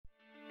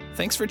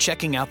Thanks for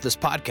checking out this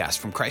podcast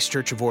from Christ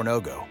Church of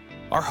Oronogo.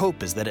 Our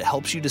hope is that it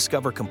helps you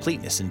discover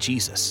completeness in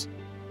Jesus.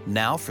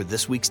 Now for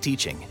this week's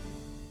teaching.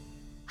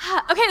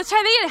 Okay, let's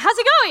try that again. How's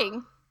it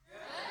going?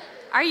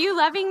 Are you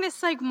loving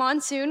this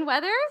monsoon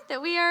weather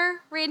that we are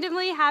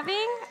randomly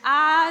having?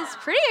 It's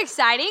pretty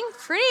exciting.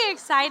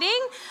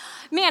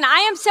 Man, I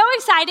am so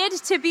excited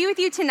to be with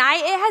you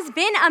tonight. It has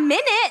been a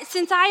minute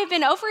since I have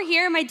been over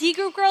here. My D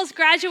group girls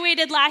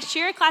graduated last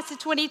year, class of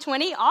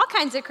 2020. All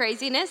kinds of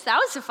craziness. That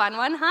was a fun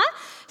one, huh?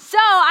 So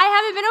I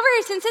haven't been over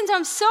here since then, so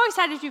I'm so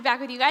excited to be back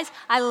with you guys.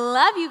 I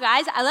love you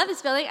guys. I love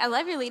this building. I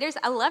love your leaders.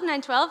 I love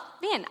 912.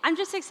 Man, I'm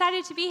just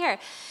excited to be here.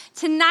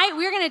 Tonight,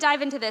 we're going to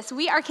dive into this.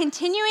 We are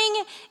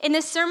continuing in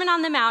the Sermon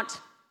on the Mount.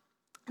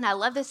 And I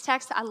love this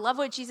text. I love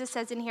what Jesus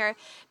says in here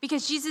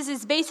because Jesus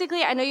is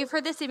basically, I know you've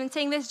heard this, they've been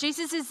saying this,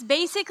 Jesus is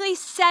basically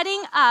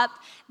setting up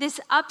this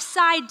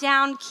upside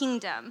down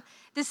kingdom,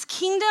 this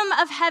kingdom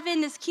of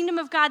heaven, this kingdom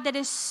of God that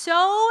is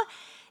so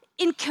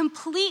in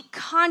complete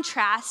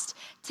contrast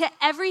to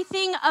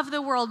everything of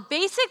the world.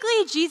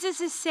 Basically,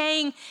 Jesus is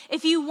saying,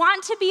 if you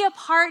want to be a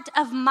part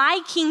of my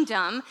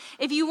kingdom,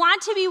 if you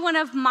want to be one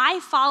of my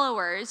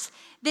followers,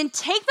 then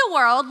take the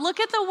world, look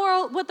at the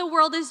world, what the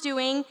world is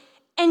doing,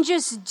 and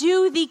just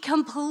do the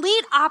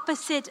complete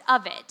opposite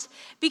of it.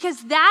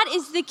 Because that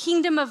is the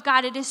kingdom of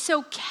God. It is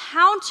so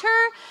counter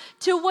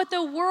to what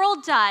the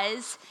world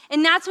does.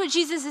 And that's what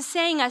Jesus is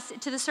saying us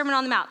to the Sermon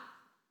on the Mount.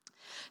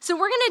 So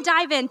we're going to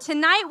dive in.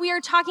 Tonight we are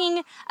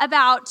talking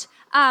about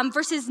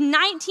verses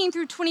 19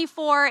 through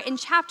 24 in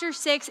chapter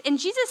 6. And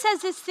Jesus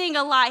says this thing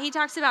a lot. He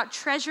talks about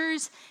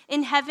treasures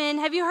in heaven.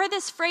 Have you heard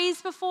this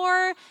phrase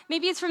before?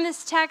 Maybe it's from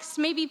this text.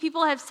 Maybe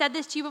people have said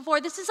this to you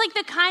before. This is like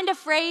the kind of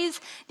phrase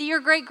that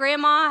your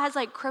great-grandma has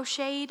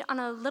crocheted on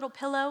a little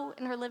pillow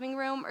in her living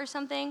room or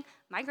something.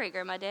 My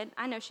great-grandma did.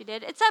 I know she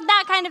did. It's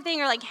that kind of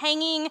thing, or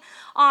hanging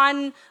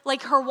on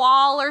her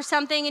wall or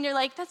something, and you're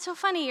like, that's so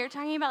funny. You're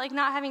talking about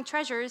not having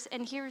treasures,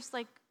 and here's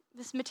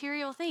this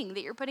material thing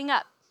that you're putting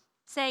up,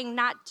 saying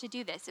not to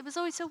do this. It was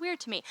always so weird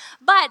to me.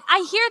 But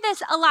I hear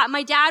this a lot.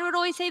 My dad would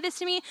always say this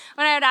to me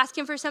when I would ask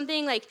him for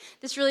something, like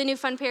this really new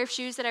fun pair of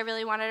shoes that I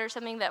really wanted or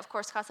something that, of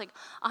course, cost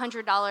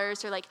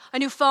 $100 or a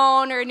new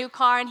phone or a new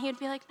car, and he would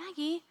be like,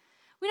 Maggie,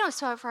 we don't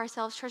store up for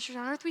ourselves treasures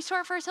on earth. We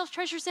store up for ourselves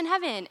treasures in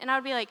heaven. And I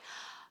would be like,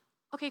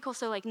 okay, cool.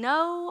 So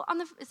no on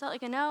the, is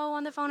that a no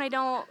on the phone? I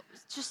don't,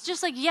 just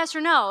yes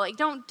or no.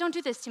 Don't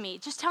do this to me.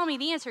 Just tell me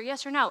the answer,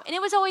 yes or no. And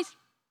it was always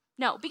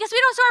no, because we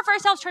don't store up for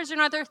ourselves treasures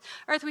on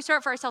earth. We store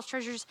up for ourselves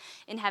treasures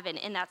in heaven.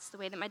 And that's the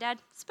way that my dad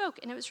spoke.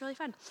 And it was really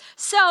fun.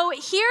 So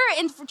here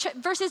in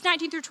verses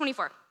 19 through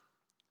 24,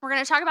 we're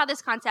going to talk about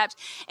this concept.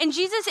 And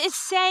Jesus is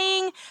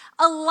saying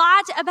a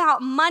lot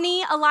about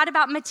money, a lot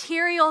about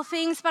material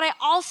things, but I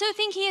also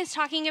think he is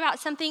talking about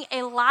something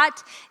a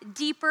lot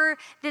deeper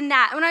than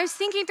that. When I was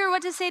thinking through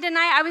what to say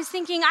tonight, I was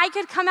thinking I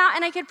could come out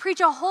and I could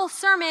preach a whole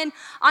sermon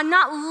on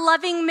not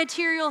loving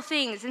material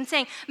things and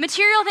saying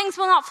material things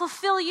will not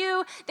fulfill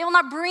you. They will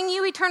not bring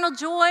you eternal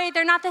joy.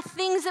 They're not the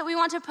things that we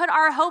want to put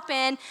our hope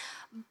in.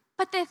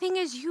 But the thing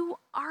is, you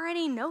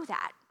already know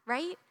that,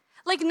 right?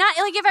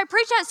 If I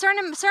preach that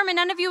sermon,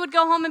 none of you would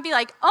go home and be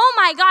like, oh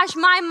my gosh,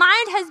 my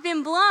mind has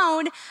been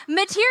blown.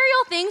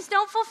 Material things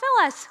don't fulfill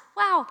us.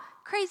 Wow,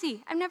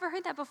 crazy. I've never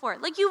heard that before.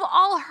 You've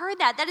all heard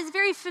that. That is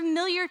very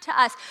familiar to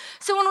us.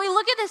 So when we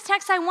look at this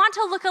text, I want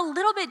to look a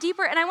little bit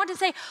deeper and I want to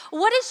say,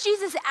 what is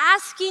Jesus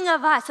asking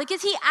of us?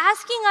 Is he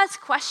asking us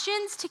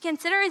questions to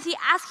consider? Is he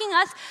asking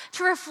us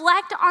to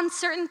reflect on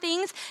certain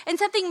things and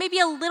something maybe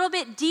a little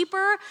bit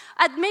deeper,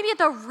 maybe at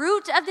the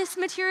root of this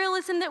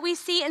materialism that we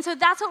see? And so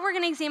that's what we're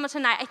going to examine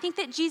tonight. I think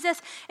that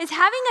Jesus is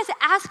having us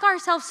ask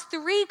ourselves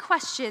 3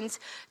 questions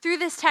through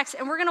this text,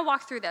 and we're going to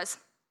walk through those.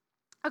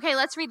 Okay,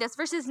 let's read this.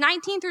 Verses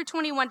 19 through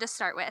 21 to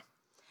start with.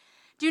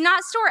 Do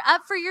not store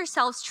up for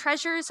yourselves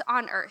treasures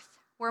on earth,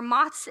 where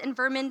moths and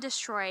vermin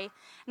destroy,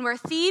 and where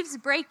thieves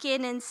break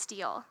in and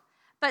steal.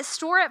 But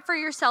store up for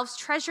yourselves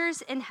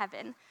treasures in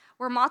heaven,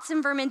 where moths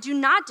and vermin do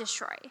not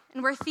destroy,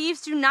 and where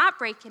thieves do not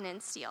break in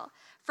and steal.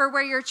 For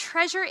where your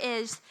treasure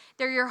is,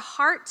 there your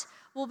heart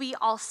will be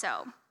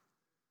also.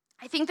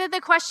 I think that the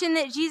question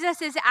that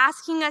Jesus is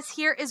asking us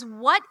here is,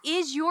 what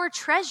is your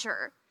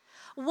treasure?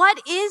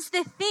 What is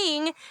the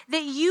thing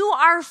that you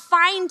are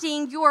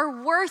finding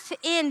your worth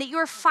in, that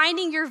you're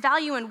finding your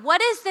value in?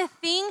 What is the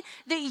thing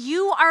that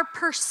you are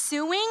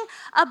pursuing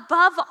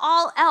above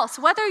all else?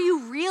 Whether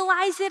you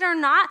realize it or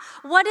not,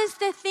 what is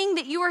the thing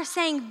that you are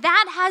saying,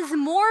 that has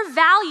more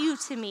value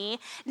to me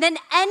than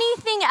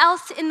anything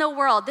else in the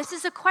world? This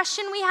is a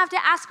question we have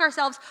to ask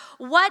ourselves.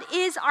 What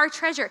is our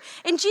treasure?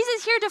 And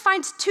Jesus here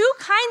defines 2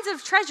 kinds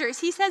of treasures.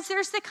 He says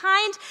there's the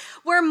kind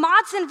where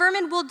moths and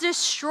vermin will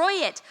destroy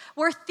it,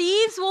 where thieves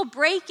thieves will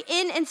break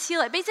in and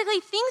steal it. Basically,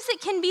 things that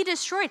can be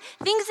destroyed,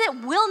 things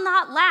that will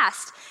not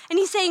last. And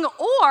he's saying,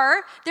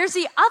 or there's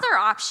the other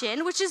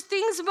option, which is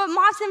things that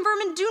moths and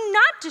vermin do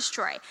not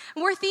destroy,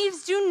 where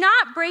thieves do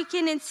not break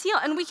in and steal.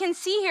 And we can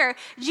see here,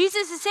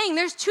 Jesus is saying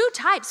there's two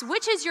types.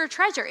 Which is your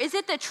treasure? Is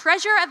it the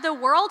treasure of the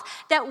world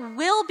that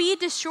will be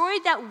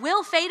destroyed, that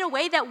will fade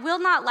away, that will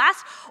not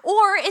last?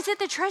 Or is it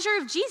the treasure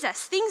of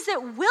Jesus? Things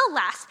that will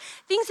last,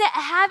 things that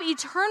have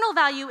eternal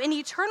value and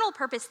eternal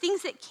purpose,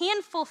 things that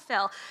can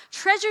fulfill,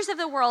 treasures of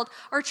the world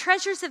or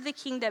treasures of the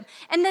kingdom.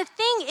 And the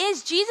thing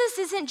is, Jesus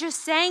isn't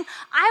just saying,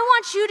 I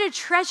want you to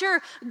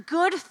treasure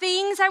good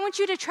things, I want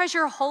you to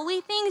treasure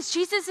holy things.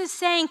 Jesus is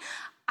saying,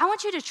 I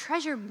want you to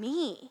treasure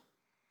me.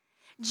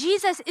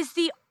 Jesus is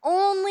the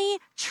only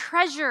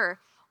treasure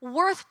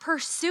worth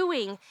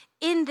pursuing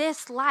in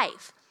this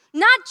life.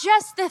 Not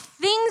just the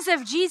things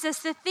of Jesus,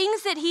 the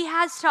things that he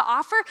has to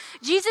offer.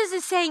 Jesus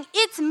is saying,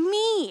 it's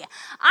me.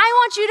 I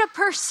want you to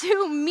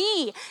pursue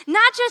me.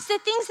 Not just the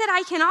things that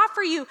I can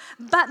offer you,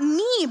 but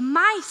me,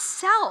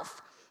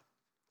 myself.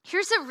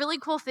 Here's a really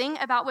cool thing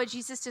about what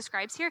Jesus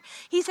describes here.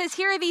 He says,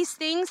 here are these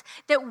things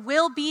that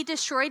will be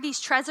destroyed, these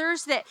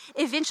treasures that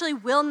eventually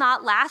will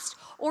not last,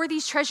 or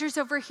these treasures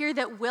over here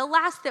that will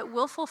last, that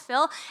will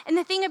fulfill. And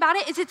the thing about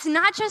it is it's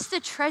not just the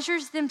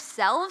treasures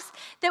themselves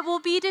that will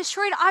be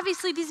destroyed.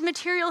 Obviously, these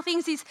material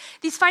things,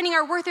 these finding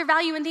our worth or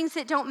value in things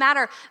that don't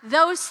matter,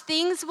 those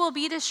things will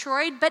be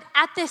destroyed. But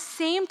at the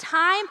same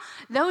time,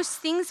 those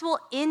things will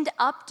end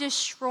up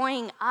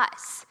destroying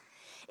us.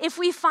 If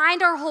we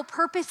find our whole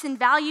purpose and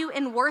value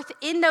and worth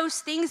in those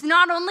things,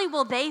 not only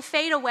will they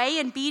fade away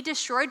and be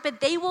destroyed,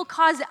 but they will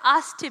cause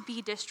us to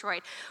be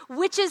destroyed,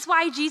 which is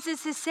why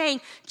Jesus is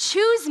saying,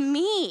 choose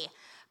me,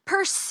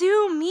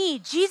 pursue me.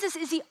 Jesus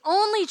is the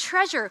only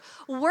treasure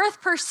worth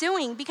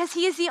pursuing because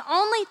he is the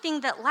only thing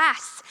that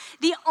lasts,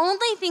 the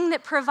only thing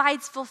that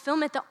provides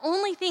fulfillment, the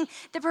only thing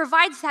that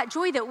provides that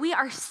joy that we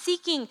are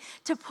seeking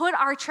to put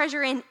our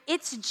treasure in.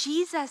 It's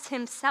Jesus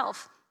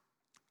himself.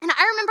 And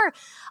I remember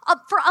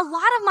for a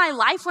lot of my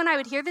life when I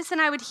would hear this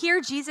and I would hear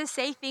Jesus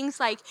say things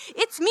like,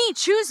 it's me,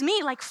 choose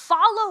me, like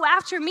follow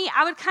after me,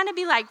 I would kind of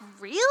be like,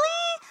 really?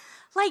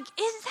 Like,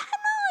 is that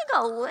not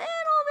like a little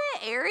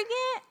bit arrogant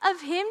of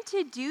him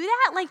to do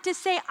that? Like to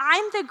say,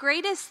 I'm the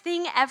greatest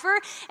thing ever?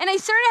 And I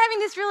started having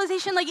this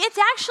realization, like it's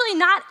actually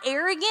not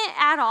arrogant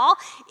at all.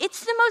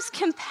 It's the most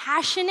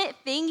compassionate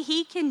thing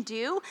he can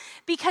do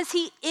because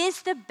he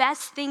is the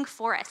best thing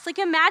for us. Like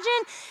imagine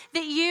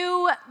that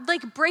you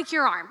like break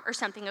your arm or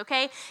something,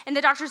 okay? And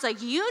the doctor's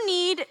like, you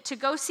need to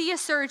go see a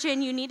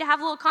surgeon. You need to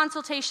have a little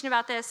consultation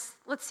about this.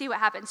 Let's see what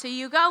happens. So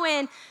you go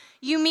in,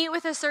 you meet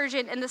with a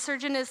surgeon, and the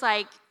surgeon is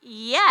like,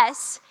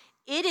 yes,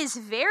 it is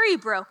very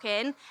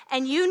broken,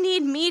 and you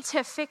need me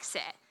to fix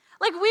it.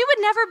 Like, we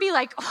would never be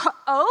like,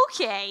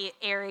 okay,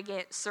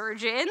 arrogant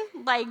surgeon,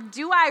 like,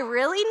 do I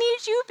really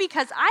need you?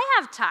 Because I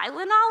have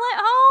Tylenol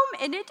at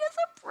home, and it does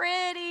a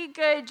pretty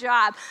good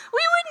job. We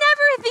would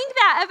never think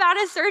that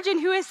about a surgeon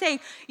who is saying,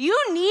 you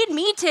need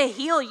me to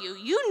heal you.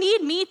 You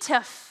need me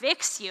to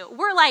fix you.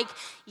 We're like,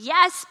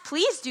 yes,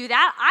 please do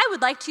that. I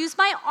would like to use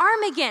my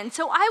arm again,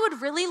 so I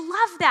would really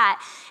love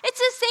that. It's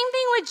the same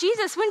thing with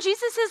Jesus. When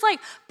Jesus is like,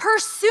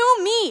 pursue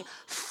me,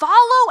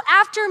 follow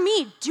after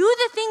me, do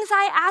the things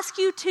I ask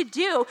you to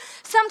do.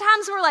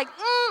 Sometimes we're like,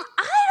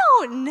 I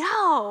don't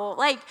know.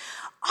 Like,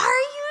 are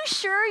you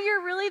sure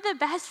you're really the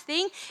best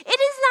thing? It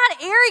is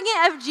not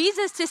arrogant of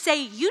Jesus to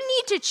say, you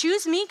need to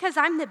choose me because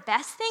I'm the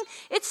best thing.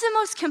 It's the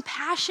most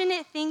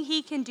compassionate thing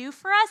he can do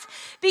for us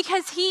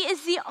because he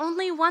is the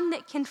only one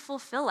that can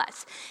fulfill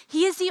us.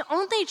 He is the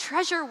only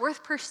treasure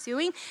worth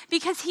pursuing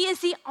because he is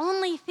the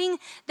only thing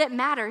that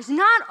matters.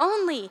 Not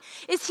only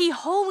is he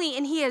holy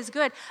and he is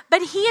good,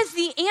 but he is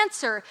the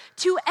answer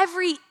to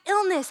every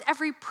illness,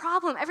 every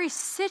problem, every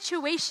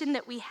situation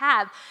that we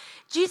have.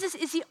 Jesus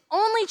is the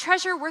only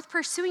treasure worth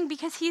pursuing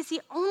because he is the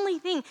only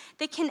thing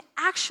that can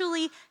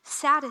actually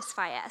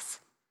satisfy us.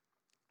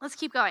 Let's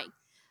keep going.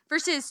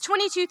 Verses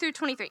 22 through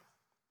 23.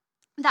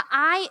 The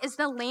eye is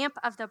the lamp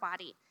of the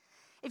body.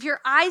 If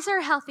your eyes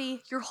are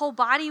healthy, your whole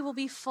body will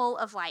be full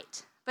of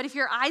light. But if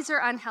your eyes are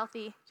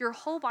unhealthy, your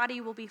whole body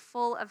will be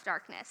full of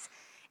darkness.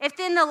 If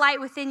then the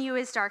light within you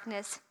is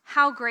darkness,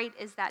 how great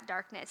is that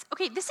darkness?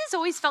 Okay, this has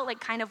always felt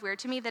like kind of weird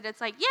to me that it's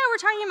like, yeah, we're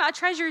talking about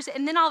treasures,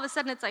 and then all of a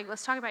sudden it's like,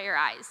 let's talk about your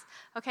eyes.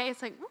 Okay,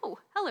 it's like, whoa,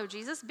 hello,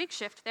 Jesus, big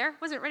shift there.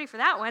 Wasn't ready for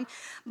that one.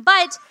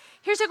 But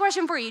here's a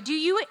question for you.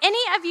 Do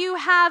any of you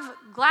have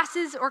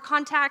glasses or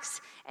contacts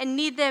and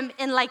need them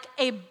in like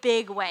a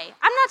big way?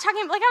 I'm not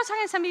talking, like I was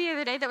talking to somebody the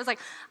other day that was like,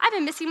 I've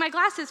been missing my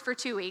glasses for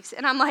 2 weeks,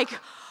 and I'm like,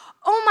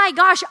 oh my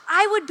gosh,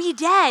 I would be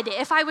dead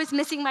if I was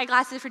missing my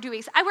glasses for 2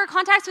 weeks. I wear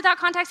contacts without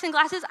contacts and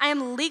glasses. I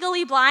am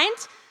legally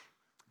blind.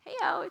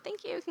 Hey-o,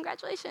 thank you,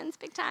 congratulations,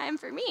 big time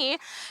for me.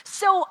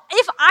 So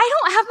if I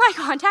don't have my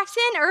contacts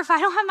in or if I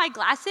don't have my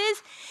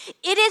glasses,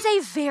 it is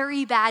a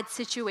very bad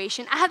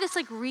situation. I have this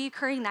like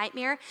recurring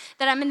nightmare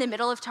that I'm in the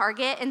middle of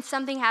Target and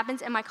something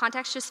happens and my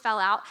contacts just fell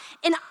out.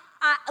 And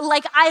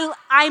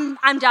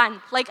I'm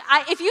done.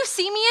 If you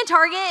see me in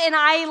Target and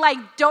I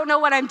don't know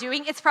what I'm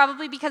doing, it's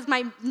probably because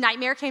my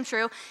nightmare came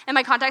true and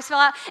my contacts fell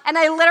out and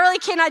I literally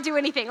cannot do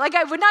anything.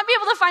 I would not be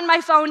able to find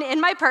my phone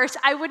in my purse.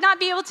 I would not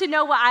be able to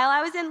know what aisle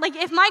I was in.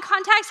 If my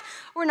contacts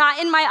were not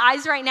in my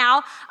eyes right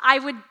now, I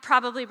would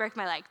probably break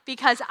my leg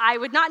because I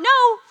would not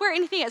know where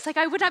anything is.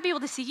 I would not be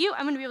able to see you.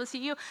 I'm going to be able to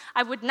see you.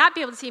 I would not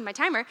be able to see my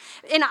timer.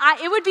 And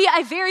it would be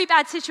a very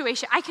bad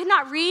situation. I could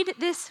not read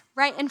this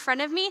right in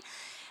front of me.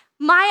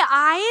 My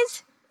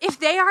eyes, if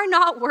they are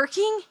not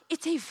working,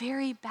 it's a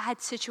very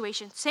bad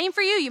situation. Same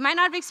for you. You might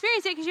not have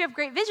experienced it because you have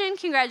great vision.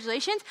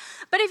 Congratulations.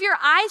 But if your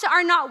eyes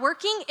are not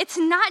working, it's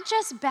not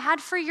just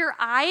bad for your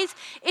eyes,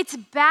 it's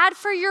bad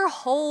for your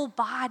whole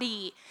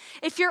body.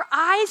 If your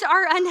eyes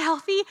are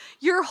unhealthy,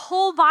 your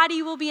whole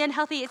body will be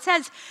unhealthy. It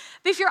says,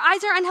 if your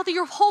eyes are unhealthy,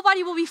 your whole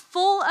body will be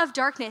full of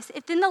darkness.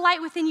 If then the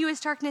light within you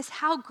is darkness,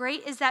 how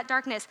great is that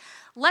darkness?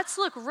 Let's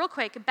look real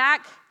quick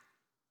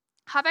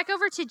hop back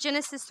over to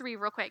Genesis 3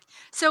 real quick.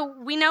 So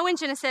we know in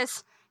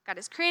Genesis, God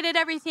has created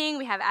everything.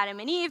 We have Adam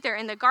and Eve. They're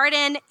in the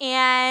garden.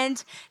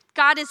 And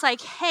God is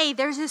like, hey,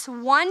 there's this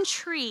one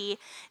tree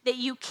that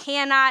you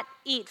cannot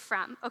eat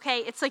from, okay?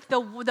 It's like the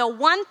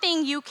one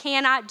thing you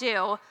cannot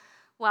do.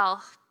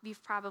 Well,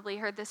 you've probably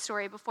heard this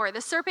story before.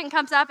 The serpent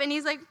comes up and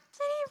he's like, did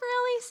he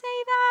really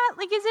say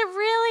that? Is it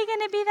really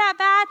going to be that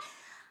bad?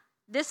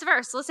 This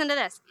verse, listen to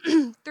this.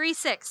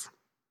 3:6.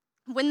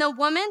 When the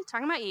woman,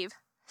 talking about Eve,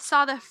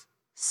 saw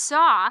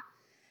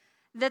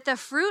that the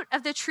fruit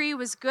of the tree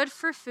was good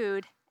for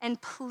food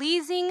and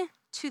pleasing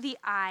to the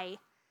eye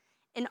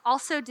and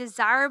also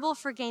desirable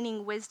for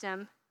gaining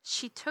wisdom,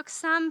 she took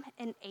some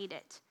and ate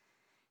it.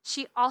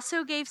 She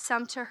also gave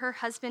some to her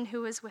husband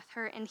who was with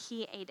her, and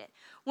he ate it.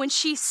 When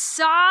she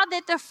saw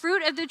that the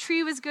fruit of the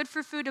tree was good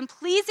for food and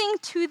pleasing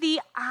to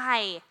the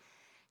eye,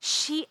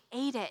 she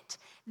ate it.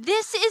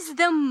 This is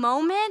the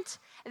moment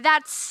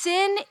that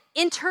sin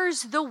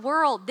enters the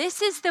world.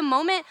 This is the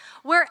moment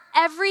where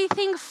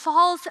everything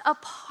falls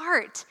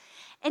apart.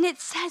 And it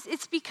says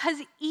it's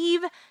because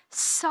Eve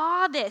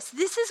saw this.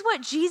 This is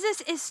what Jesus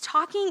is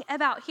talking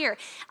about here.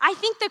 I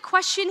think the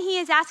question he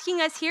is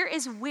asking us here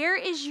is, where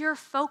is your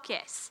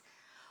focus?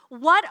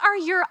 What are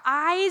your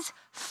eyes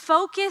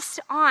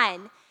focused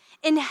on?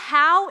 And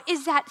how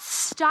is that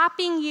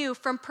stopping you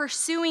from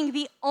pursuing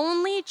the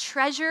only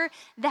treasure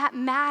that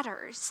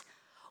matters?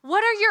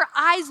 What are your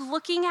eyes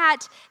looking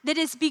at that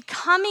is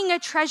becoming a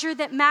treasure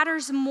that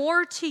matters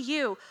more to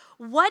you?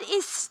 What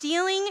is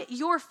stealing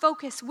your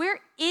focus? Where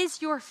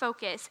is your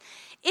focus?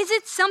 Is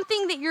it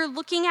something that you're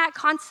looking at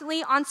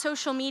constantly on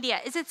social media?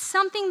 Is it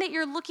something that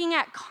you're looking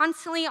at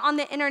constantly on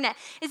the internet?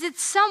 Is it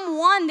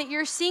someone that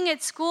you're seeing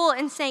at school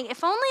and saying,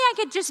 if only I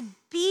could just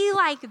be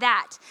like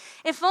that?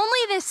 If only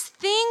this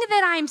thing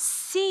that I'm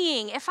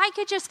seeing, if I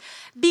could just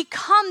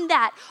become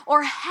that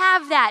or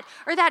have that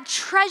or that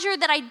treasure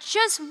that I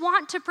just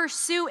want to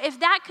pursue, if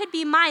that could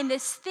be mine,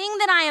 this thing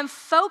that I am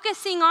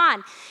focusing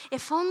on,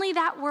 if only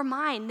that were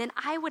mine, then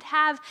I would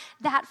have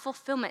that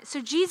fulfillment.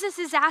 So Jesus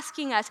is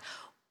asking us,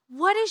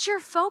 what is your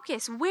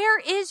focus? Where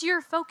is your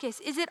focus?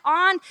 Is it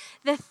on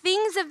the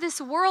things of this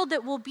world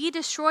that will be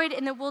destroyed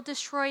and that will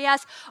destroy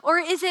us? Or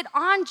is it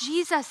on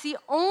Jesus, the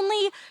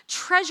only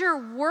treasure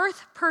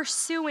worth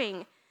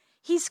pursuing?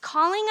 He's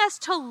calling us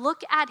to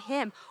look at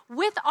him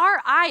with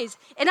our eyes.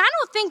 And I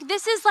don't think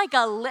this is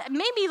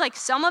maybe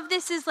some of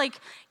this is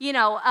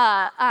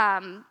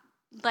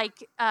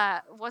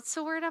what's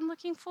the word I'm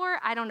looking for?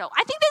 I don't know.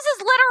 I think this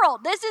is literal.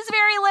 This is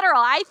very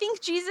literal. I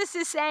think Jesus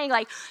is saying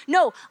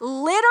no,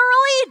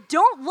 literally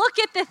don't look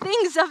at the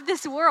things of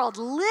this world.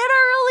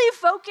 Literally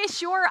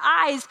focus your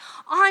eyes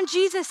on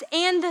Jesus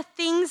and the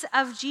things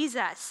of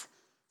Jesus.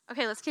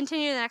 Okay, let's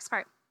continue to the next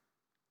part.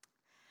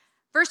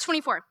 Verse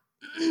 24.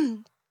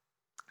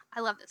 I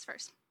love this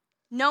verse.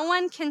 No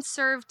one can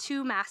serve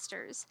two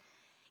masters.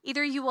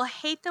 Either you will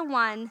hate the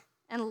one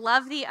and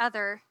love the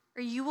other,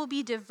 or you will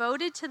be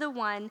devoted to the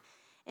one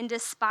and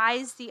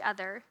despise the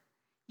other.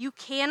 You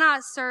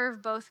cannot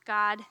serve both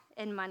God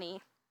and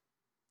money.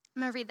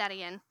 I'm going to read that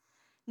again.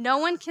 No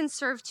one can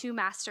serve two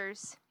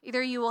masters.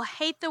 Either you will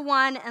hate the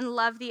one and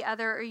love the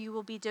other, or you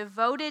will be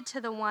devoted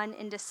to the one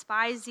and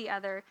despise the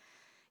other.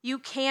 You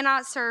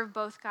cannot serve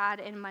both God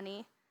and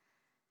money.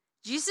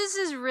 Jesus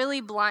is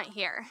really blunt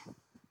here.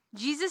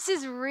 Jesus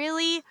is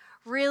really,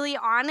 really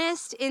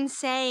honest in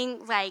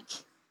saying,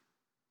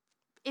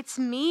 it's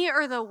me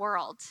or the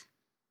world.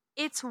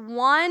 It's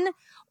one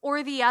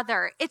or the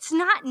other. It's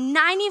not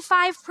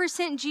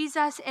 95%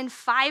 Jesus and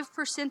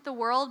 5% the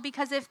world,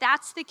 because if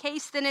that's the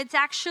case, then it's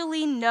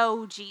actually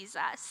no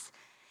Jesus.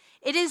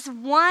 It is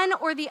one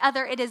or the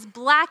other. It is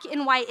black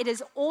and white. It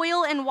is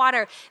oil and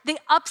water. The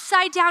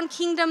upside down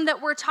kingdom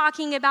that we're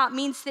talking about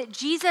means that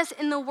Jesus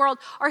and the world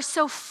are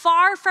so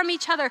far from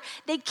each other.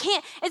 They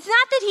can't. It's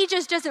not that he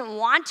just doesn't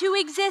want to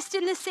exist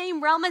in the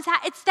same realm as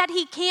that. It's that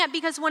he can't,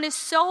 because one is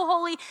so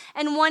holy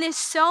and one is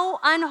so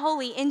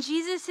unholy. And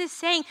Jesus is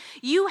saying,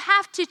 you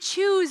have to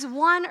choose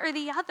one or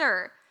the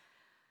other.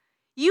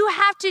 You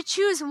have to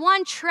choose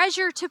one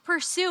treasure to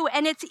pursue,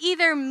 and it's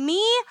either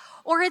me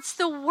or it's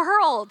the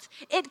world.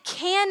 It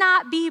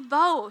cannot be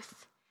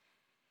both.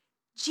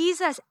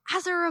 Jesus,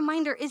 as a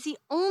reminder, is the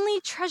only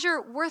treasure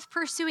worth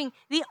pursuing,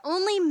 the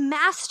only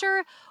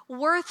master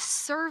worth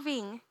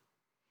serving,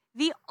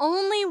 the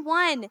only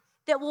one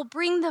that will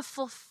bring the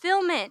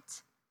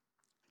fulfillment,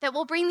 that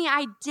will bring the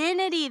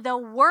identity, the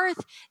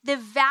worth, the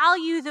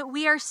value that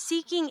we are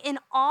seeking in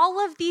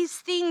all of these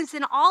things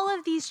and all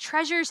of these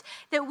treasures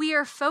that we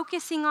are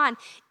focusing on.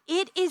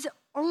 It is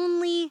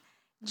only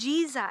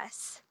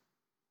Jesus.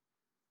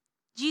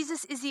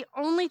 Jesus is the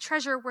only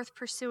treasure worth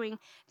pursuing,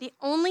 the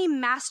only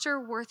master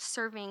worth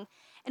serving,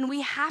 and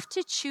we have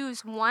to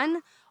choose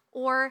one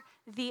or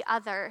the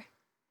other.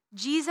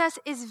 Jesus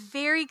is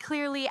very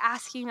clearly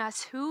asking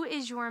us, who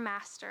is your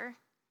master?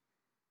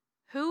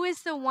 Who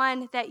is the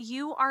one that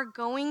you are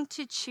going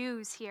to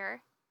choose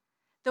here?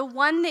 The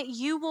one that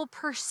you will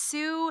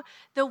pursue,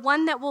 the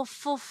one that will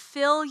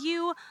fulfill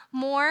you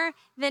more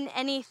than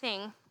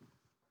anything.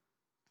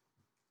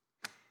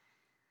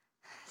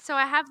 So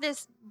I have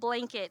this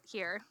blanket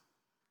here,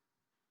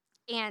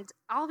 and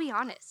I'll be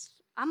honest,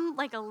 I'm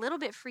like a little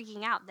bit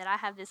freaking out that I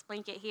have this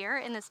blanket here,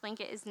 and this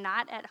blanket is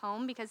not at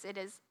home because it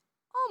is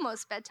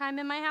almost bedtime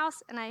in my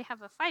house, and I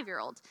have a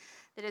 5-year-old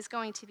that is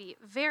going to be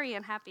very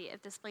unhappy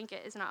if this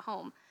blanket is not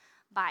home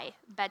by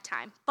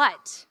bedtime.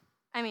 But,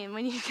 I mean,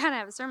 when you gotta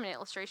have a sermon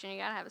illustration, you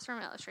gotta have a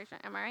sermon illustration,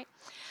 am I right?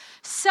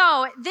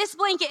 So this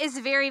blanket is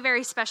very,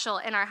 very special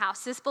in our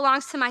house. This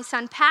belongs to my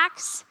son,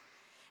 Pax.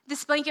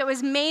 This blanket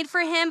was made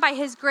for him by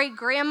his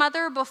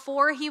great-grandmother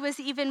before he was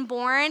even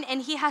born,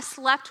 and he has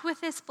slept with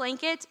this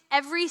blanket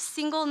every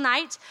single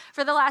night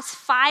for the last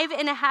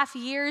 5.5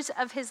 years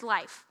of his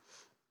life.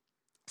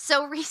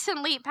 So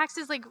recently, Pax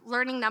is like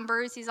learning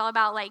numbers. He's all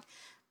about like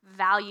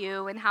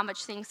value and how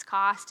much things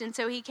cost. And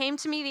so he came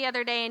to me the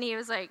other day and he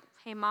was like,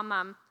 hey,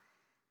 Mom,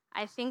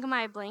 I think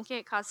my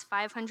blanket costs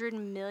 $500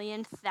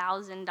 million.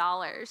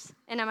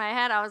 And in my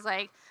head, I was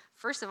like,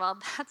 first of all,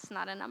 that's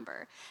not a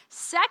number.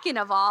 Second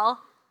of all,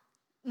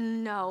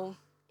 no,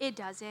 it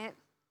doesn't.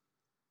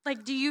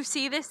 Like, do you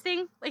see this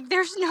thing? Like,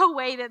 there's no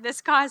way that this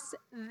costs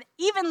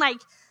even like,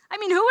 I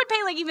mean, who would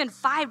pay like even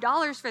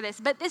 $5 for this?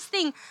 But this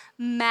thing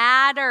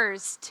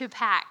matters to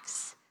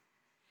Pax.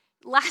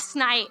 Last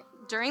night,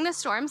 during the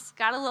storms,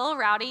 got a little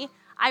rowdy.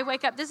 I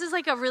wake up. This is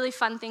like a really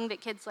fun thing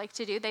that kids like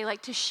to do. They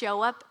like to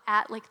show up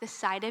at like the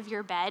side of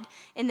your bed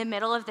in the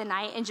middle of the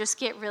night and just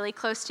get really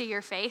close to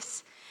your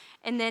face.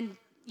 And then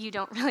you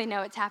don't really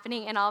know what's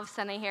happening. And all of a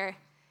sudden I hear,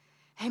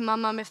 hey,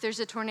 Mom, if there's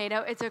a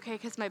tornado, it's okay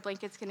because my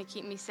blanket's going to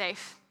keep me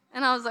safe.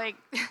 And I was like,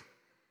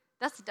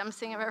 that's the dumbest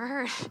thing I've ever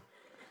heard.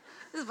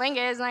 This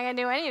blanket is not going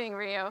to do anything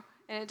for you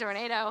in a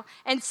tornado.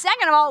 And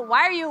second of all,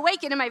 why are you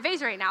awake in my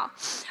face right now?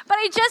 But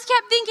I just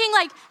kept thinking,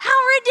 like, how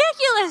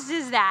ridiculous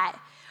is that?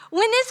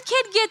 When this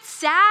kid gets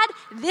sad,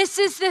 this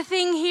is the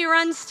thing he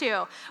runs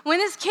to. When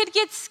this kid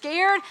gets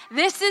scared,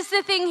 this is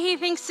the thing he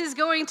thinks is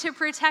going to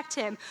protect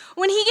him.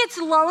 When he gets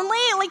lonely,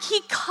 like he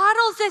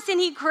cuddles this and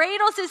he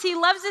cradles this, he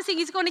loves this thing.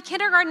 He's going to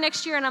kindergarten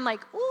next year, and I'm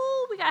like,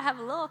 ooh, we got to have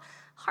a little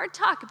hard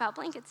talk about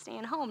blankets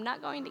staying home, not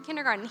going to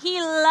kindergarten.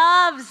 He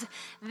loves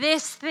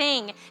this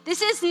thing.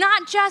 This is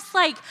not just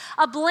like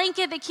a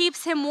blanket that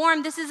keeps him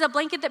warm. This is a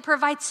blanket that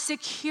provides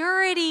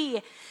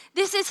security.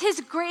 This is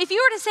his great. If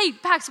you were to say,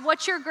 Pax,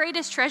 what's your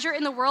greatest treasure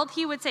in the world?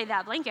 He would say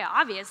that blanket,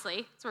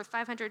 obviously. It's worth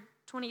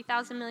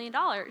 $520 million.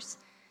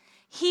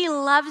 He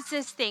loves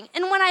this thing.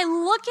 And when I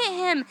look at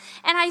him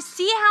and I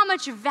see how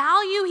much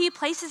value he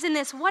places in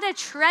this, what a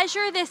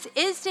treasure this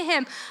is to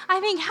him, I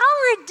think, how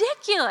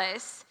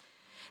ridiculous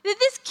that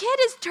this kid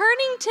is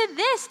turning to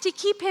this to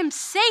keep him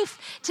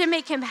safe, to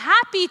make him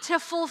happy, to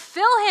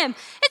fulfill him.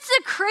 It's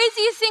the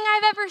craziest thing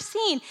I've ever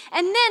seen.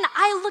 And then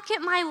I look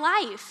at my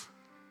life,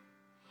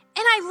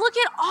 and I look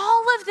at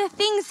all of the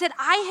things that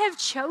I have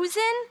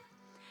chosen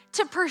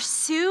to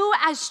pursue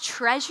as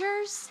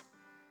treasures.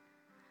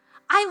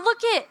 I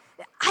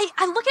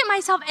look at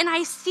myself, and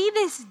I see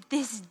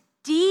this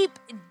deep,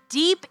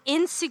 deep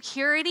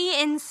insecurity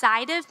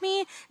inside of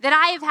me that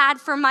I have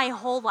had for my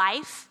whole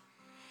life.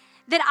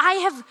 That I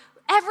have,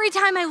 every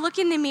time I look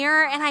in the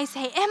mirror and I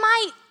say, am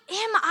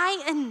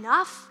I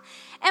enough?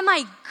 Am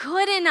I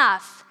good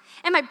enough?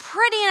 Am I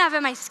pretty enough?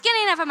 Am I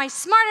skinny enough? Am I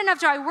smart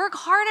enough? Do I work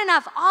hard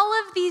enough? All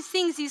of these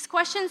things, these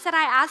questions that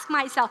I ask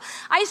myself,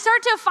 I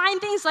start to find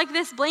things like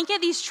this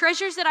blanket, these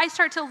treasures that I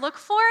start to look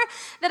for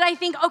that I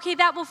think, okay,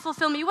 that will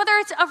fulfill me. Whether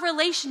it's a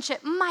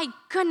relationship, my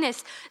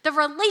goodness, the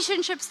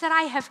relationships that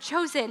I have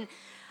chosen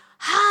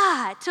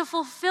to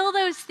fulfill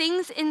those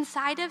things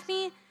inside of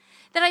me,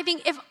 that I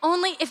think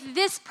if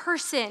this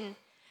person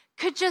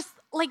could just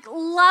like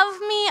love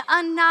me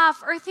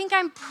enough or think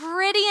I'm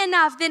pretty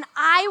enough, then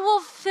I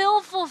will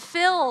feel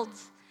fulfilled.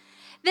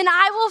 Then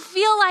I will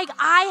feel like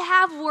I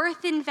have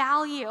worth and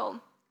value.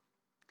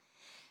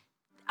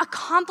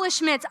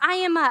 accomplishments. I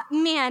am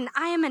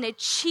an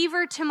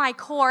achiever to my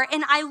core.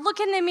 And I look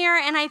in the mirror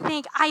and I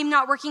think, I am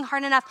not working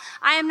hard enough.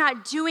 I am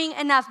not doing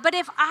enough. But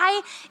if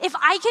I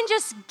can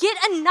just get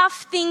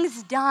enough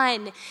things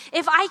done,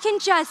 if I can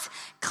just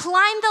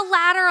climb the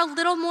ladder a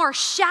little more,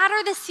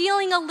 shatter the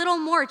ceiling a little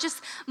more,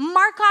 just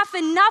mark off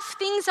enough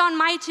things on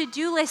my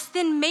to-do list,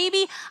 then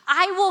maybe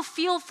I will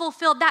feel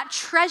fulfilled. That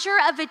treasure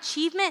of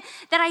achievement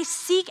that I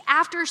seek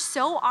after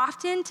so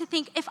often, to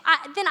think,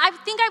 then I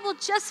think I will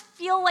just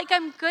feel like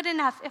I'm good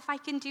enough if I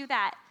can do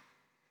that.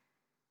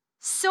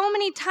 So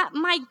many times,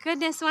 my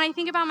goodness, when I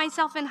think about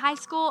myself in high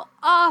school,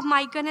 oh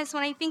my goodness,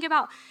 when I think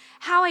about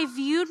how I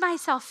viewed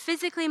myself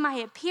physically, my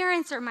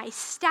appearance or my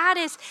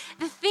status,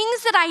 the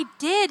things that I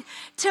did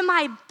to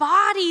my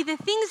body, the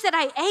things that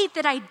I ate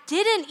that I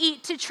didn't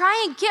eat to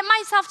try and get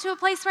myself to a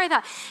place where I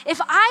thought, if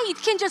I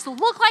can just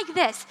look like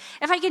this,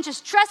 if I can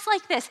just dress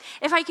like this,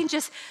 if I can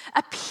just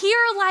appear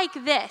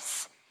like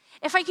this,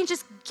 if I can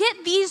just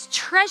get these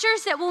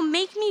treasures that will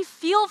make me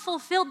feel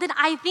fulfilled, then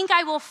I think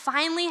I will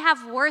finally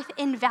have worth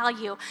and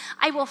value.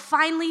 I will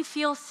finally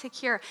feel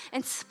secure.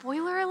 And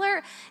spoiler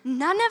alert,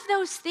 none of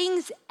those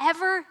things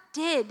ever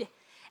did,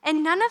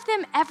 and none of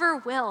them ever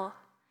will.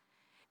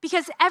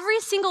 Because every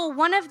single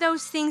one of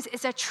those things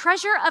is a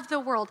treasure of the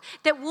world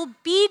that will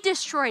be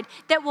destroyed,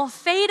 that will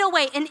fade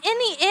away, and in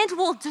the end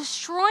will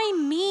destroy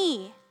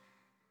me.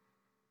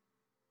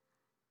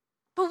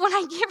 But when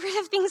I get rid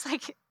of things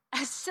like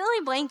a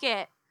silly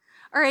blanket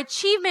or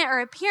achievement or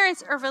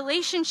appearance or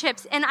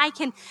relationships, and I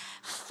can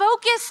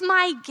focus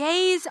my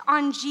gaze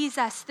on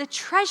Jesus, the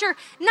treasure,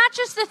 not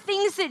just the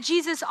things that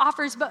Jesus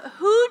offers, but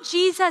who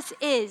Jesus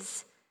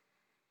is.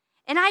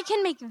 And I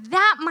can make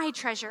that my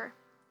treasure.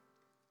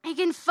 I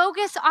can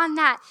focus on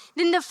that.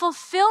 Then the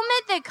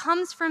fulfillment that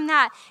comes from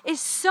that is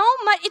so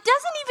much, it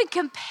doesn't even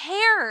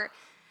compare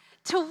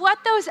to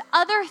what those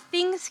other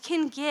things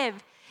can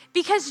give,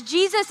 because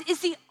Jesus is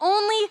the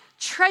only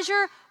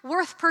treasure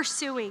worth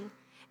pursuing,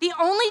 the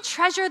only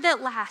treasure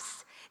that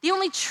lasts, the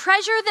only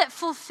treasure that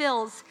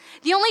fulfills,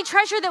 the only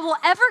treasure that will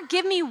ever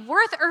give me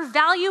worth or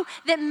value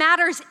that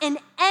matters in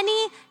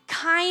any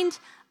kind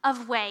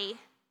of way.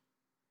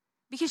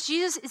 Because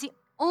Jesus is the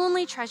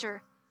only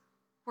treasure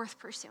worth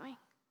pursuing.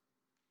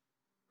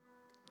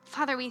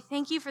 Father, we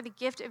thank you for the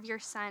gift of your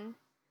Son.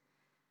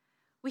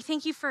 We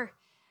thank you for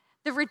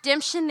the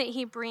redemption that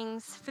he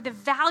brings, for the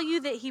value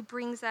that he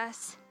brings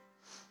us.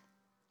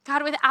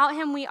 God, without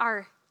him, we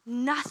are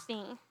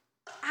nothing,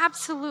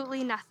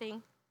 absolutely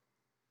nothing.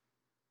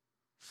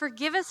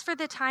 Forgive us for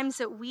the times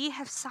that we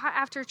have sought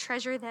after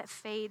treasure that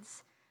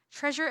fades,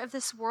 treasure of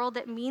this world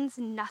that means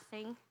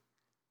nothing.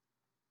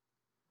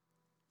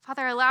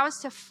 Father, allow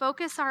us to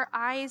focus our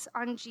eyes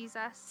on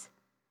Jesus,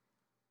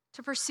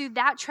 to pursue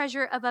that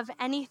treasure above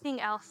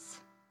anything else,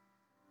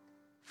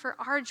 for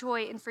our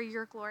joy and for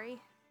your glory.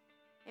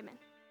 Amen.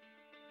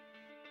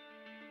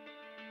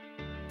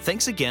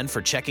 Thanks again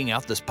for checking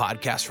out this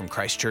podcast from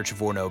Christ Church of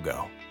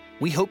Oronogo.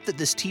 We hope that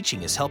this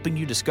teaching is helping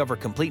you discover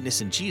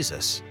completeness in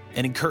Jesus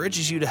and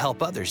encourages you to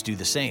help others do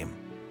the same.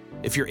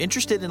 If you're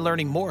interested in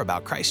learning more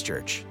about Christ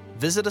Church,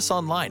 visit us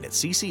online at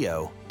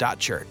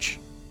cco.church.